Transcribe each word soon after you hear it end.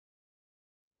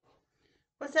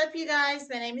What's up, you guys?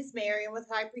 My name is Marion with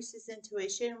High Priestess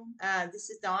Intuition.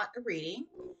 This is not a reading.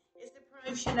 It's the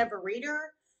promotion of a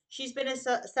reader. She's been a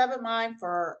sub of mine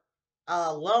for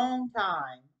a long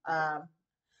time.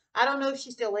 I don't know if she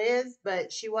still is,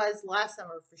 but she was last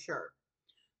summer for sure.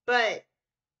 But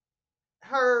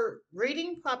her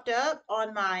reading popped up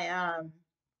on my.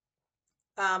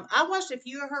 I watched a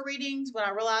few of her readings when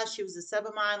I realized she was a sub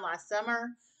of mine last summer.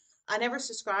 I never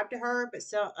subscribed to her, but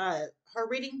her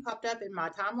reading popped up in my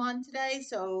timeline today,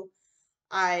 so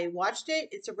I watched it.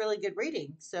 It's a really good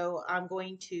reading. So I'm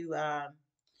going to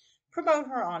promote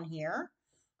her on here.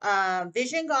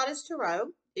 Vision Goddess Tarot.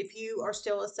 If you are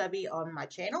still a subby on my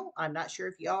channel, I'm not sure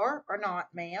if you are or not,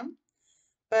 ma'am.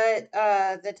 But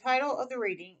the title of the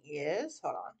reading is,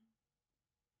 hold on.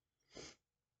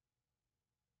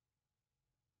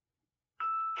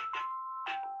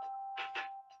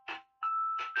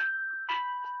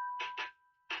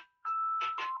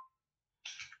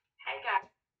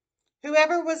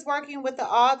 Whoever was working with the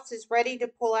Opps is ready to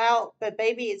pull out, but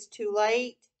baby, it's too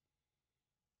late.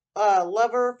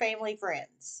 Lover, family,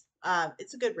 friends.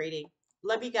 It's a good reading.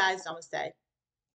 Love you guys. Namaste.